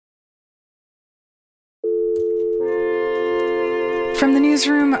From the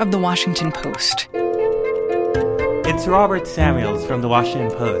newsroom of The Washington Post. It's Robert Samuels from The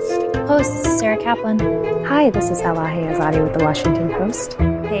Washington Post. Host, this is Sarah Kaplan. Hi, this is Elahe Azadi with The Washington Post.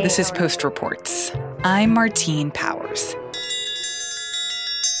 Hey, This is Post Reports. I'm Martine Powers.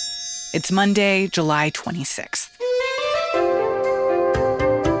 It's Monday, July 26th.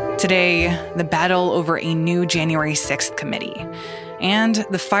 Today, the battle over a new January 6th committee, and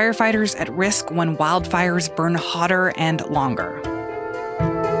the firefighters at risk when wildfires burn hotter and longer.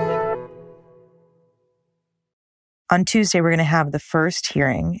 On Tuesday, we're going to have the first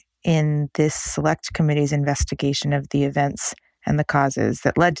hearing in this select committee's investigation of the events and the causes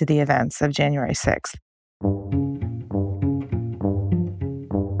that led to the events of January 6th.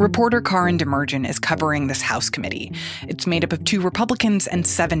 Reporter Karin Demerjen is covering this House committee. It's made up of 2 Republicans and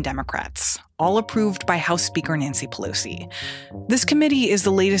 7 Democrats, all approved by House Speaker Nancy Pelosi. This committee is the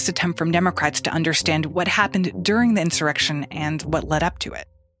latest attempt from Democrats to understand what happened during the insurrection and what led up to it.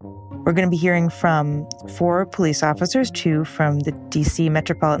 We're going to be hearing from 4 police officers, 2 from the D.C.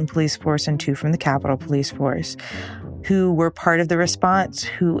 Metropolitan Police Force and 2 from the Capitol Police Force, who were part of the response,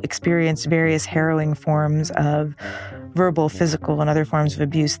 who experienced various harrowing forms of verbal, physical, and other forms of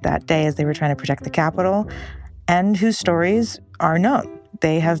abuse that day as they were trying to protect the Capitol, and whose stories are known.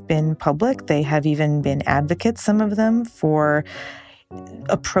 They have been public. They have even been advocates, some of them, for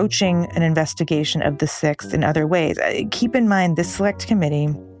approaching an investigation of the 6th in other ways. Keep in mind, this select committee,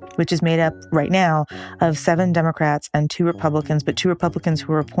 which is made up right now of 7 Democrats and 2 Republicans, but 2 Republicans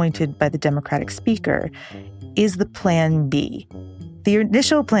who were appointed by the Democratic Speaker, is the Plan B. The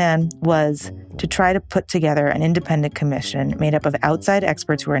initial plan was to try to put together an independent commission made up of outside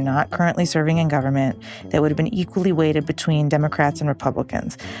experts who are not currently serving in government that would have been equally weighted between Democrats and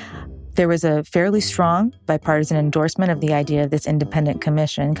Republicans. There was a fairly strong bipartisan endorsement of the idea of this independent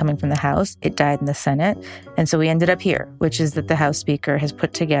commission coming from the House. It died in the Senate. And so we ended up here, which is that the House Speaker has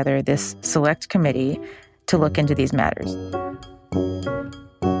put together this select committee to look into these matters.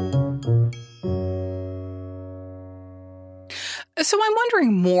 So I'm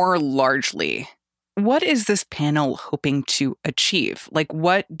wondering more largely, what is this panel hoping to achieve? Like,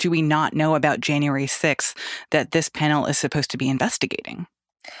 what do we not know about January 6th that this panel is supposed to be investigating?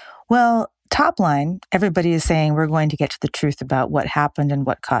 Well, top line, everybody is saying we're going to get to the truth about what happened and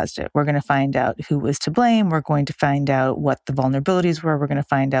what caused it. We're going to find out who was to blame. We're going to find out what the vulnerabilities were. We're going to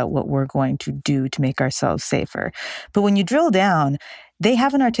find out what we're going to do to make ourselves safer. But when you drill down, they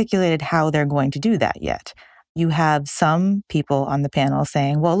haven't articulated how they're going to do that yet. You have some people on the panel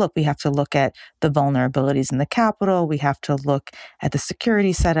saying, well, look, we have to look at the vulnerabilities in the Capitol. We have to look at the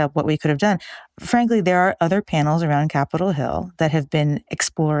security setup, what we could have done. Frankly, there are other panels around Capitol Hill that have been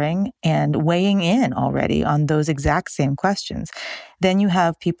exploring and weighing in already on those exact same questions. Then you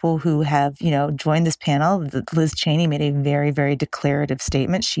have people who have, joined this panel. Liz Cheney made a very, very declarative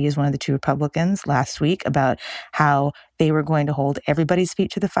statement. She is one of the 2 Republicans last week about how they were going to hold everybody's feet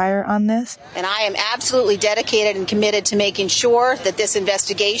to the fire on this. And I am absolutely dedicated and committed to making sure that this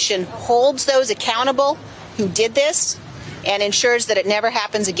investigation holds those accountable who did this and ensures that it never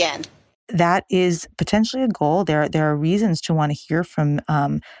happens again. That is potentially a goal. There are reasons to want to hear from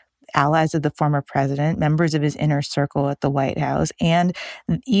allies of the former president, members of his inner circle at the White House, and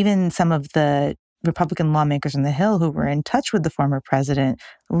even some of the Republican lawmakers on the Hill who were in touch with the former president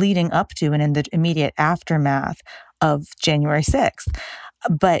leading up to and in the immediate aftermath of January 6th.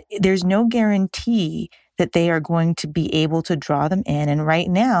 But there's no guarantee that they are going to be able to draw them in. And right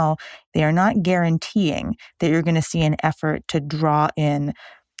now, they are not guaranteeing that you're going to see an effort to draw in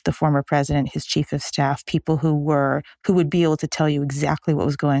the former president, his chief of staff, people who would be able to tell you exactly what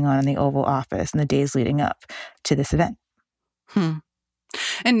was going on in the Oval Office in the days leading up to this event.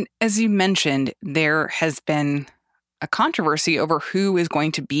 And as you mentioned, there has been a controversy over who is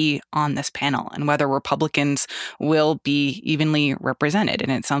going to be on this panel and whether Republicans will be evenly represented.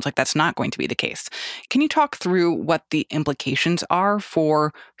 And it sounds like that's not going to be the case. Can you talk through what the implications are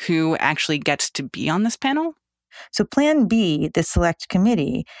for who actually gets to be on this panel? So Plan B, the select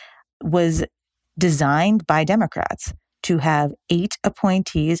committee, was designed by Democrats to have 8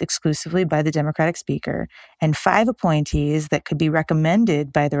 appointees exclusively by the Democratic Speaker and 5 appointees that could be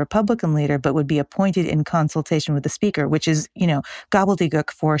recommended by the Republican leader but would be appointed in consultation with the Speaker, which is,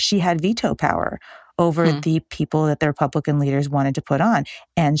 gobbledygook for she had veto power over the people that the Republican leaders wanted to put on.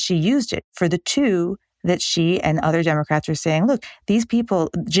 And she used it for the 2 that she and other Democrats are saying, look, these people,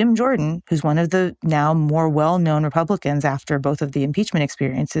 Jim Jordan, who's one of the now more well-known Republicans after both of the impeachment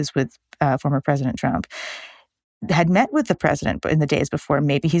experiences with former President Trump, had met with the president in the days before.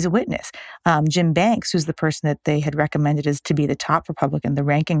 Maybe he's a witness. Jim Banks, who's the person that they had recommended as to be the top Republican, the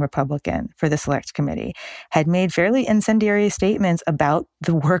ranking Republican for the Select Committee, had made fairly incendiary statements about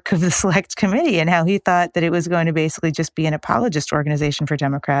the work of the Select Committee and how he thought that it was going to basically just be an apologist organization for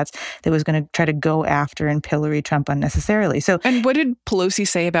Democrats that was going to try to go after and pillory Trump unnecessarily. And what did Pelosi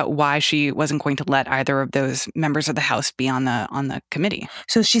say about why she wasn't going to let either of those members of the House be on the committee?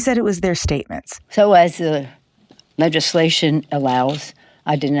 So she said it was their statements. So as the legislation allows,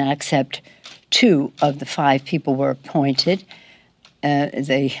 I did not accept 2 of the 5 people were appointed.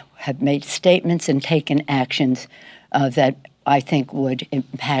 They have made statements and taken actions that I think would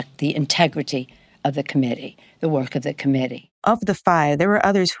impact the integrity of the committee, the work of the committee. Of the 5, there were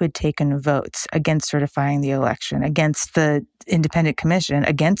others who had taken votes against certifying the election, against the independent commission,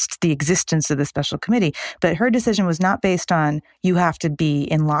 against the existence of the special committee. But her decision was not based on, you have to be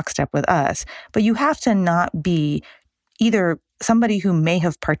in lockstep with us, but you have to not be either somebody who may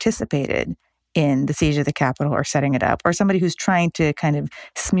have participated in the siege of the Capitol or setting it up, or somebody who's trying to kind of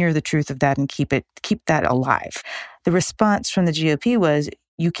smear the truth of that and keep that alive. The response from the GOP was,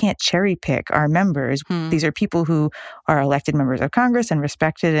 you can't cherry pick our members. These are people who are elected members of Congress and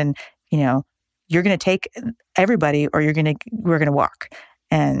respected, and you're going to take everybody, or we're going to walk.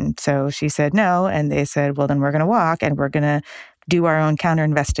 And so she said no, and they said, well, then we're going to walk, and we're going to do our own counter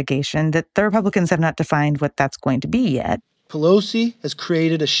investigation. That the Republicans have not defined what that's going to be yet. Pelosi has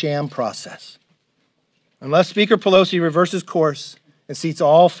created a sham process. Unless Speaker Pelosi reverses course and seats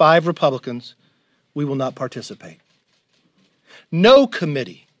all 5 Republicans, we will not participate. No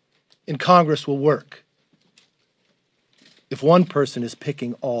committee in Congress will work if one person is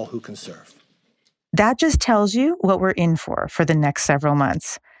picking all who can serve. That just tells you what we're in for the next several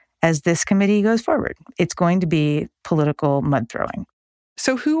months as this committee goes forward. It's going to be political mud throwing.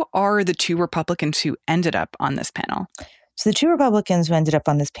 So who are the 2 Republicans who ended up on this panel? So the 2 Republicans who ended up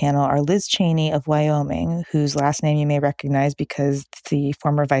on this panel are Liz Cheney of Wyoming, whose last name you may recognize because the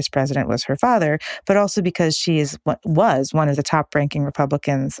former vice president was her father, but also because she was one of the top-ranking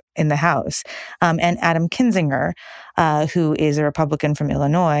Republicans in the House, and Adam Kinzinger, who is a Republican from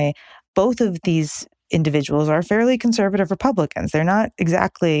Illinois. Both of these individuals are fairly conservative Republicans. They're not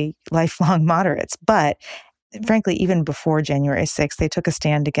exactly lifelong moderates, but frankly, even before January 6th, they took a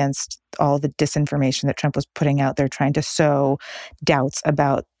stand against all the disinformation that Trump was putting out there, trying to sow doubts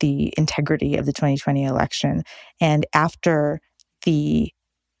about the integrity of the 2020 election. And after the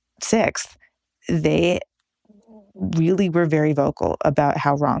 6th, they really were very vocal about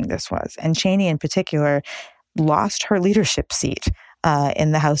how wrong this was. And Cheney, in particular, lost her leadership seat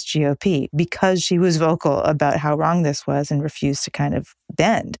in the House GOP because she was vocal about how wrong this was and refused to kind of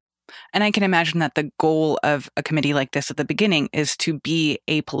bend. And I can imagine that the goal of a committee like this at the beginning is to be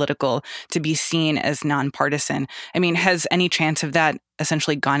apolitical, to be seen as nonpartisan. I mean, has any chance of that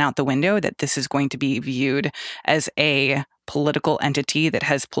essentially gone out the window, that this is going to be viewed as a political entity that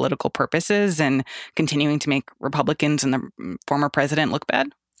has political purposes and continuing to make Republicans and the former president look bad?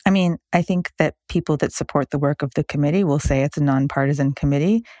 I mean, I think that people that support the work of the committee will say it's a nonpartisan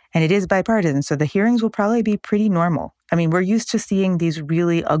committee, and it is bipartisan, so the hearings will probably be pretty normal. I mean, we're used to seeing these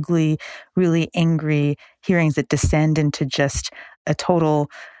really ugly, really angry hearings that descend into just a total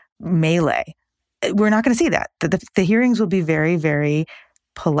melee. We're not going to see that. The hearings will be very, very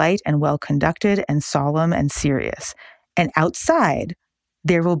polite and well conducted and solemn and serious. And outside,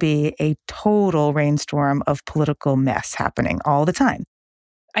 there will be a total rainstorm of political mess happening all the time.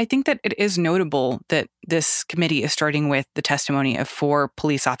 I think that it is notable that this committee is starting with the testimony of 4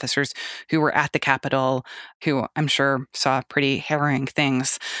 police officers who were at the Capitol, who I'm sure saw pretty harrowing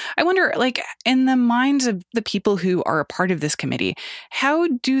things. I wonder, in the minds of the people who are a part of this committee, how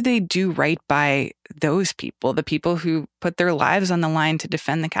do they do right by those people, the people who put their lives on the line to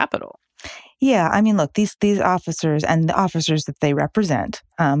defend the Capitol? Yeah, I mean, look, these officers and the officers that they represent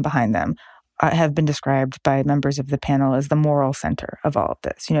behind them have been described by members of the panel as the moral center of all of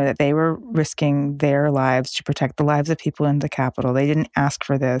this. That they were risking their lives to protect the lives of people in the Capitol. They didn't ask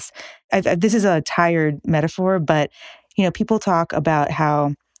for this. This is a tired metaphor, but, people talk about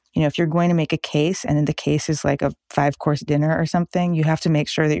how, if you're going to make a case and the case is like a 5-course dinner or something, you have to make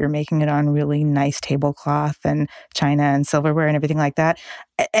sure that you're making it on really nice tablecloth and china and silverware and everything like that.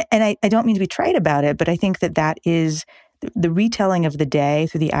 And I don't mean to be trite about it, but I think that is the retelling of the day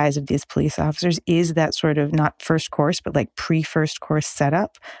through the eyes of these police officers is that sort of not first course, but pre-first course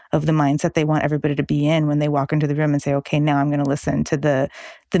setup of the mindset they want everybody to be in when they walk into the room and say, okay, now I'm going to listen to the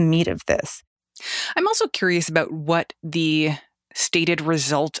meat of this. I'm also curious about what the stated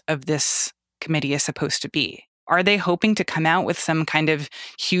result of this committee is supposed to be. Are they hoping to come out with some kind of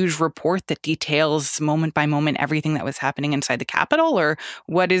huge report that details moment by moment everything that was happening inside the Capitol? Or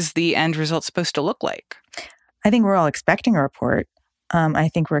what is the end result supposed to look like? I think we're all expecting a report. I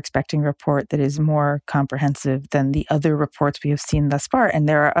think we're expecting a report that is more comprehensive than the other reports we have seen thus far. And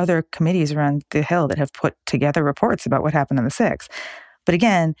there are other committees around the Hill that have put together reports about what happened on the 6th. But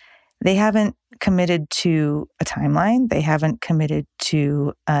again, they haven't committed to a timeline. They haven't committed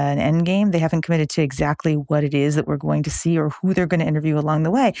to an end game. They haven't committed to exactly what it is that we're going to see or who they're going to interview along the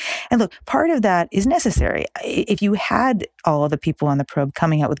way. And look, part of that is necessary. If you had all of the people on the probe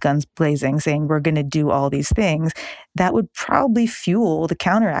coming out with guns blazing, saying we're going to do all these things, that would probably fuel the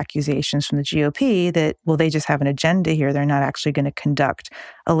counter accusations from the GOP that, well, they just have an agenda here. They're not actually going to conduct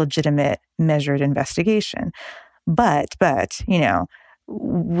a legitimate, measured investigation. But,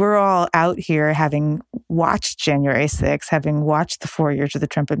 we're all out here having watched January 6th, having watched the 4 years of the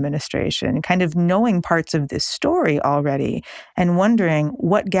Trump administration, kind of knowing parts of this story already and wondering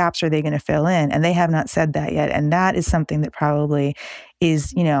what gaps are they going to fill in. And they have not said that yet. And that is something that probably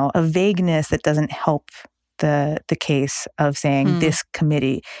is, a vagueness that doesn't help the case of saying this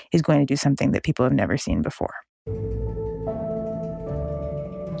committee is going to do something that people have never seen before.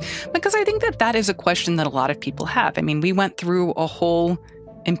 Because I think that is a question that a lot of people have. I mean, we went through a whole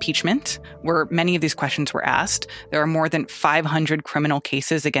impeachment where many of these questions were asked. There are more than 500 criminal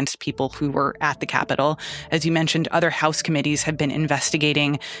cases against people who were at the Capitol. As you mentioned, other House committees have been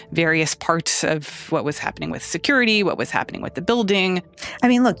investigating various parts of what was happening with security, what was happening with the building. I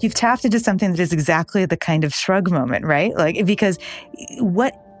mean, look, you've tapped into something that is exactly the kind of shrug moment, right? Because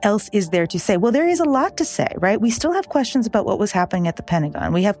what else is there to say? Well, there is a lot to say, right? We still have questions about what was happening at the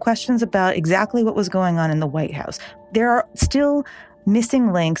Pentagon. We have questions about exactly what was going on in the White House. There are still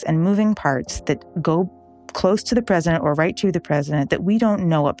missing links and moving parts that go close to the president or right to the president that we don't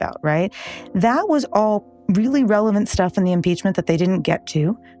know about, right? That was all really relevant stuff in the impeachment that they didn't get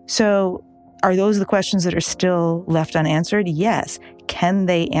to. So are those the questions that are still left unanswered? Yes. Can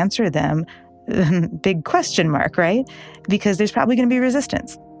they answer them? Big question mark, right? Because there's probably going to be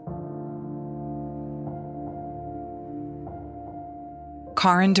resistance.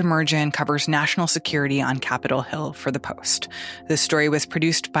 Karin Demerjen covers national security on Capitol Hill for The Post. This story was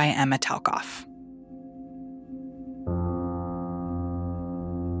produced by Emma Talkoff.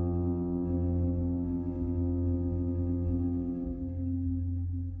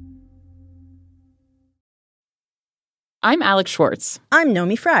 I'm Alex Schwartz. I'm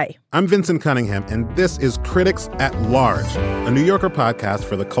Nomi Fry. I'm Vincent Cunningham, and this is Critics at Large, a New Yorker podcast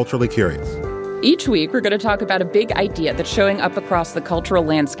for the culturally curious. Each week, we're going to talk about a big idea that's showing up across the cultural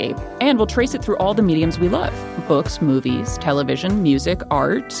landscape, and we'll trace it through all the mediums we love: books, movies, television, music,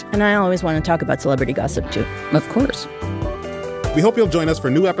 art. And I always want to talk about celebrity gossip, too. Of course. We hope you'll join us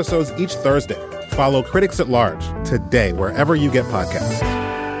for new episodes each Thursday. Follow Critics at Large today, wherever you get podcasts.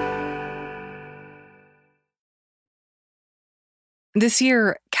 This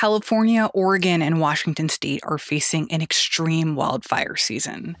year, California, Oregon, and Washington state are facing an extreme wildfire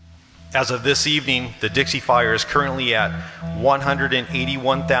season. As of this evening, the Dixie Fire is currently at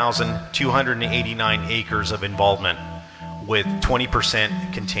 181,289 acres of involvement with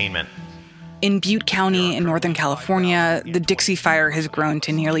 20% containment. In Butte County in Northern California, the Dixie Fire has grown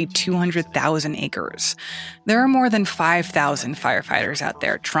to nearly 200,000 acres. There are more than 5,000 firefighters out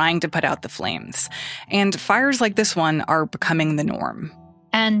there trying to put out the flames. And fires like this one are becoming the norm.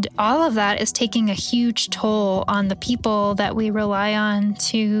 And all of that is taking a huge toll on the people that we rely on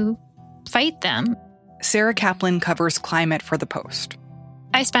to fight them. Sarah Kaplan covers climate for The Post.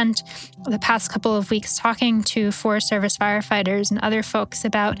 I spent the past couple of weeks talking to Forest Service firefighters and other folks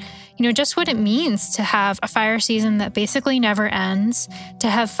about, just what it means to have a fire season that basically never ends, to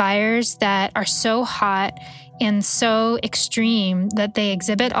have fires that are so hot and so extreme that they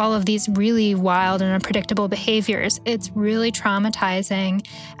exhibit all of these really wild and unpredictable behaviors. It's really traumatizing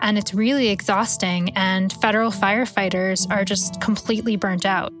and it's really exhausting, and federal firefighters are just completely burnt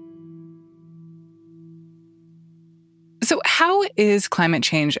out. So how is climate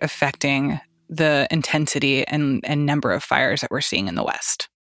change affecting the intensity and number of fires that we're seeing in the West?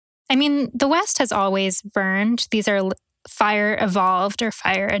 I mean, the West has always burned. These are fire-evolved or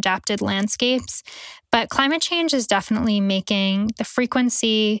fire-adapted landscapes. But climate change is definitely making the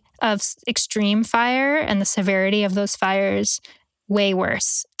frequency of extreme fire and the severity of those fires way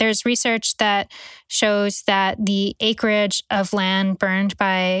worse. There's research that shows that the acreage of land burned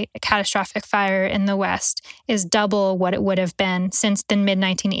by a catastrophic fire in the West is double what it would have been since the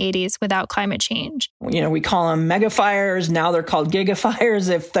mid-1980s without climate change. We call them mega fires. Now they're called gigafires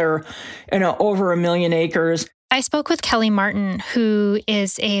if they're over 1 million acres. I spoke with Kelly Martin, who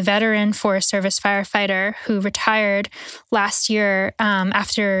is a veteran Forest Service firefighter who retired last year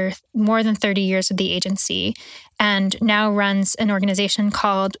after more than 30 years with the agency and now runs an organization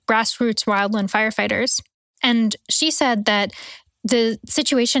called Grassroots Wildland Firefighters. And she said that the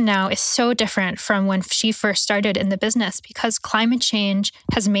situation now is so different from when she first started in the business because climate change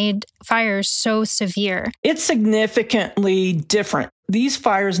has made fires so severe. It's significantly different. These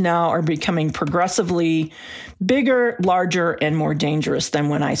fires now are becoming progressively bigger, larger, and more dangerous than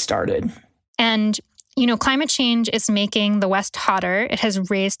when I started. And climate change is making the West hotter. It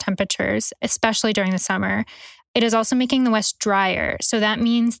has raised temperatures, especially during the summer. It is also making the West drier. So that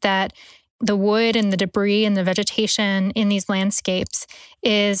means that the wood and the debris and the vegetation in these landscapes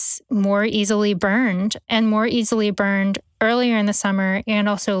is more easily burned and more easily burned earlier in the summer and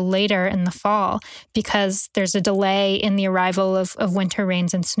also later in the fall because there's a delay in the arrival of winter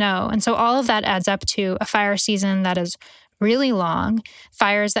rains and snow. And so all of that adds up to a fire season that is really long,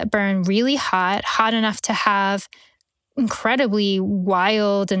 fires that burn really hot enough to have incredibly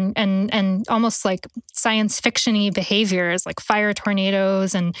wild and almost like science fiction-y behaviors like fire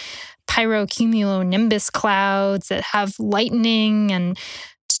tornadoes and pyrocumulonimbus clouds that have lightning, and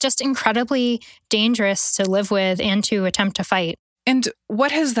it's just incredibly dangerous to live with and to attempt to fight. And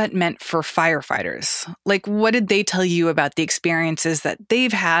what has that meant for firefighters? Like, what did they tell you about the experiences that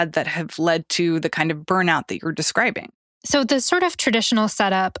they've had that have led to the kind of burnout that you're describing? So the sort of traditional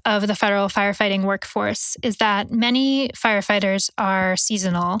setup of the federal firefighting workforce is that many firefighters are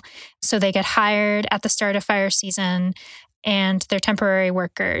seasonal. So they get hired at the start of fire season and they're temporary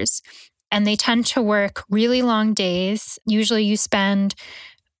workers. And they tend to work really long days. Usually you spend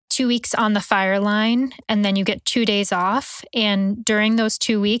 2 weeks on the fire line and then you get 2 days off. And during those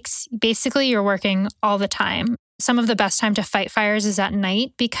 2 weeks, basically you're working all the time. Some of the best time to fight fires is at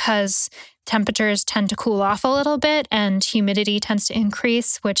night because temperatures tend to cool off a little bit and humidity tends to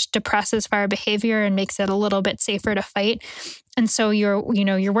increase, which depresses fire behavior and makes it a little bit safer to fight. And so you're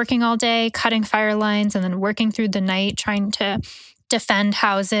working all day, cutting fire lines and then working through the night, trying to defend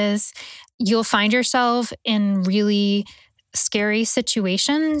houses. You'll find yourself in really scary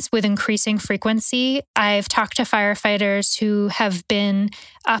situations with increasing frequency. I've talked to firefighters who have been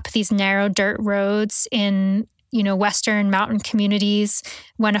up these narrow dirt roads in Western mountain communities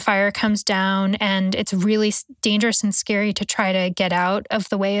when a fire comes down and it's really dangerous and scary to try to get out of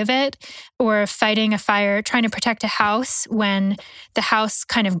the way of it, or fighting a fire, trying to protect a house when the house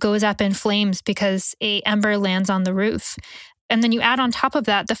kind of goes up in flames because a ember lands on the roof. And then you add on top of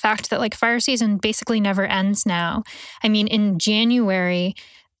that the fact that fire season basically never ends now. I mean, in January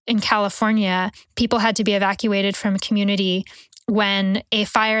in California, people had to be evacuated from a community when a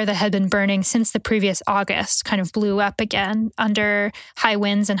fire that had been burning since the previous August kind of blew up again under high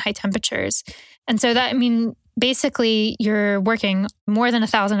winds and high temperatures. And so basically you're working more than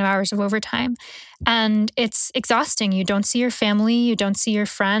 1,000 hours of overtime and it's exhausting. You don't see your family, you don't see your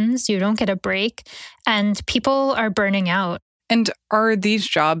friends, you don't get a break, and people are burning out. And are these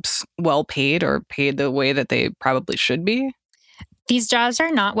jobs well paid or paid the way that they probably should be? These jobs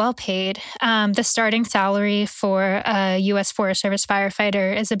are not well paid. The starting salary for a U.S. Forest Service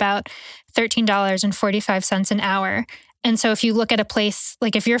firefighter is about $13.45 an hour. And so if you look at a place,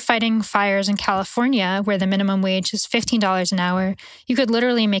 like if you're fighting fires in California where the minimum wage is $15 an hour, you could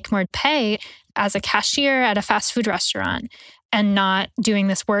literally make more pay as a cashier at a fast food restaurant and not doing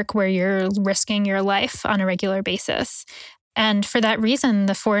this work where you're risking your life on a regular basis. And for that reason,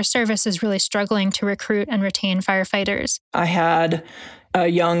 the Forest Service is really struggling to recruit and retain firefighters. I had a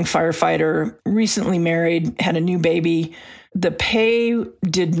young firefighter, recently married, had a new baby. The pay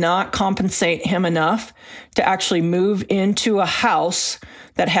did not compensate him enough to actually move into a house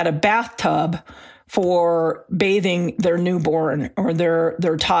that had a bathtub for bathing their newborn or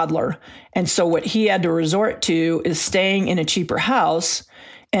their toddler. And so what he had to resort to is staying in a cheaper house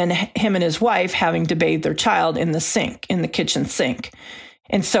and him and his wife having to bathe their child in the kitchen sink.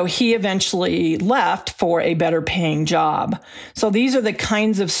 And so he eventually left for a better paying job. So these are the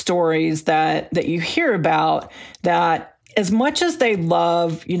kinds of stories that you hear about, that as much as they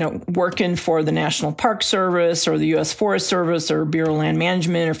love, working for the National Park Service or the U.S. Forest Service or Bureau of Land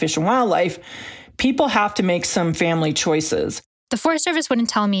Management or Fish and Wildlife, people have to make some family choices. The Forest Service wouldn't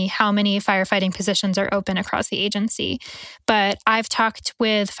tell me how many firefighting positions are open across the agency, but I've talked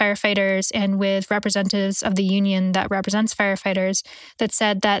with firefighters and with representatives of the union that represents firefighters that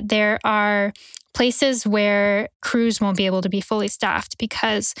said that there are places where crews won't be able to be fully staffed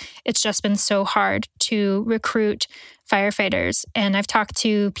because it's just been so hard to recruit firefighters. And I've talked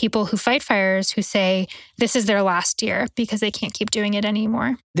to people who fight fires who say this is their last year because they can't keep doing it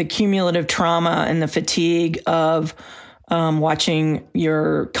anymore. The cumulative trauma and the fatigue of watching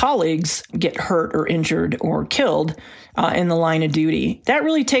your colleagues get hurt or injured or killed in the line of duty, that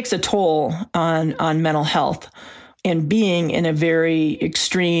really takes a toll on mental health. And being in a very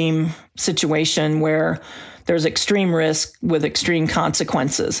extreme situation where there's extreme risk with extreme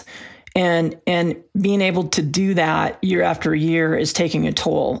consequences. And being able to do that year after year is taking a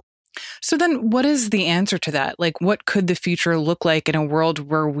toll. So then what is the answer to that? Like, what could the future look like in a world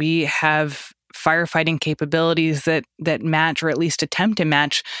where we have firefighting capabilities that match or at least attempt to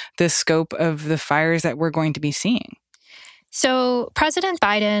match the scope of the fires that we're going to be seeing? So President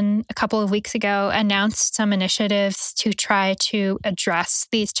Biden, a couple of weeks ago, announced some initiatives to try to address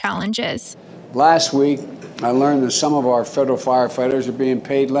these challenges. Last week, I learned that some of our federal firefighters are being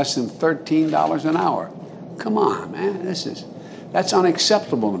paid less than $13 an hour. Come on, man, that's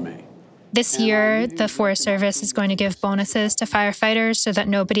unacceptable to me. This year, the Forest Service is going to give bonuses to firefighters so that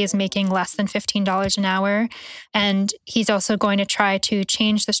nobody is making less than $15 an hour. And he's also going to try to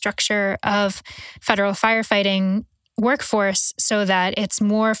change the structure of federal firefighting workforce so that it's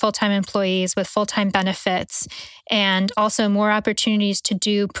more full-time employees with full-time benefits and also more opportunities to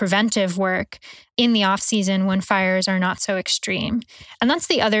do preventive work in the off-season when fires are not so extreme. And that's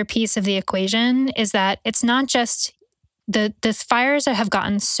the other piece of the equation, is that it's not just the fires that have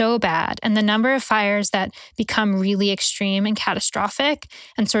gotten so bad and the number of fires that become really extreme and catastrophic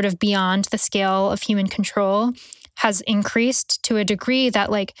and sort of beyond the scale of human control has increased to a degree that,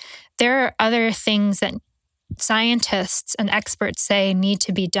 like, there are other things that scientists and experts say need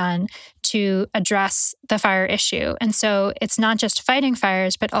to be done to address the fire issue. And so it's not just fighting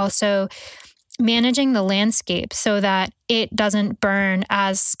fires, but also managing the landscape so that it doesn't burn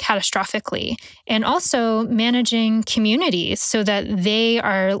as catastrophically, and also managing communities so that they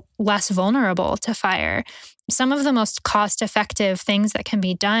are less vulnerable to fire. Some of the most cost-effective things that can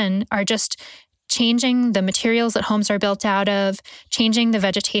be done are just changing the materials that homes are built out of, changing the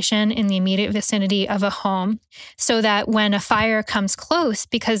vegetation in the immediate vicinity of a home so that when a fire comes close,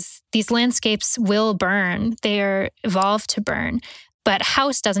 because these landscapes will burn, they are evolved to burn, but a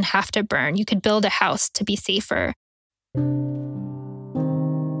house doesn't have to burn. You could build a house to be safer.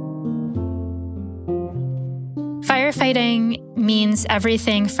 Firefighting means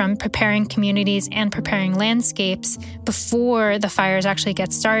everything from preparing communities and preparing landscapes before the fires actually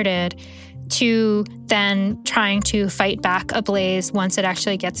get started to then trying to fight back a blaze once it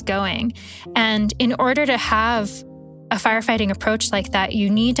actually gets going. And in order to have a firefighting approach like that, you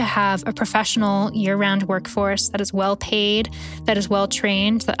need to have a professional year-round workforce that is well paid, that is well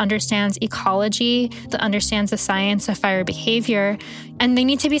trained, that understands ecology, that understands the science of fire behavior, and they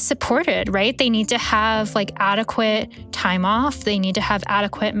need to be supported, right? They need to have adequate time off. They need to have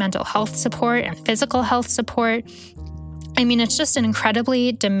adequate mental health support and physical health support. I mean, it's just an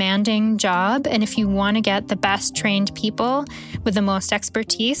incredibly demanding job. And if you want to get the best trained people with the most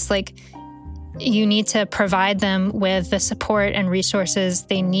expertise, you need to provide them with the support and resources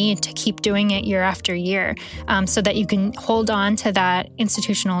they need to keep doing it year after year, so that you can hold on to that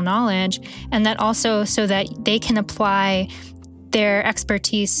institutional knowledge, and that also so that they can apply their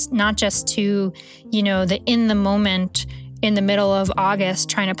expertise not just to, the in the moment in the middle of August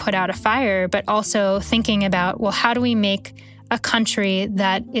trying to put out a fire, but also thinking about, well, how do we make a country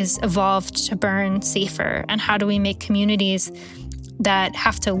that is evolved to burn safer? And how do we make communities that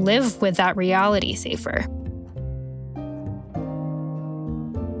have to live with that reality safer?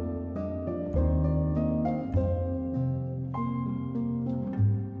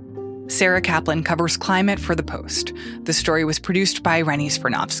 Sarah Kaplan covers climate for The Post. The story was produced by Rennie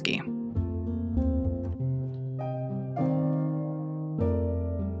Svirnovsky.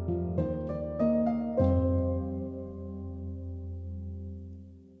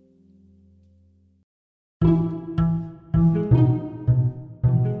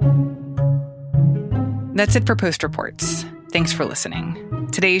 That's it for Post Reports. Thanks for listening.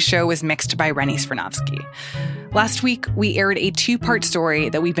 Today's show was mixed by Rennie Svirnovsky. Last week, we aired a two-part story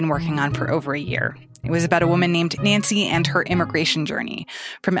that we've been working on for over a year. It was about a woman named Nancy and her immigration journey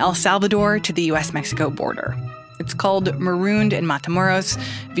from El Salvador to the U.S.-Mexico border. It's called Marooned in Matamoros.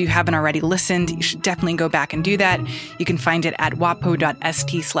 If you haven't already listened, you should definitely go back and do that. You can find it at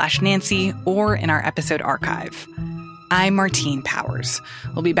wapo.st/Nancy or in our episode archive. I'm Martine Powers.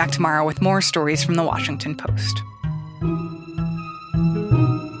 We'll be back tomorrow with more stories from the Washington Post.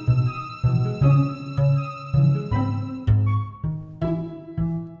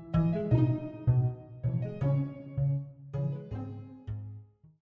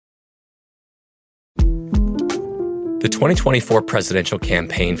 The 2024 presidential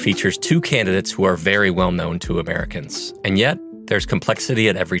campaign features two candidates who are very well known to Americans. And yet, there's complexity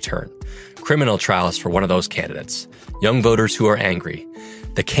at every turn. Criminal trials for one of those candidates. Young voters who are angry.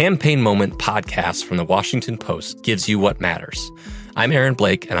 The Campaign Moment podcast from the Washington Post gives you what matters. I'm Aaron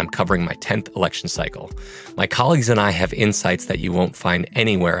Blake, and I'm covering my 10th election cycle. My colleagues and I have insights that you won't find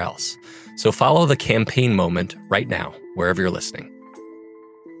anywhere else. So follow The Campaign Moment right now, wherever you're listening.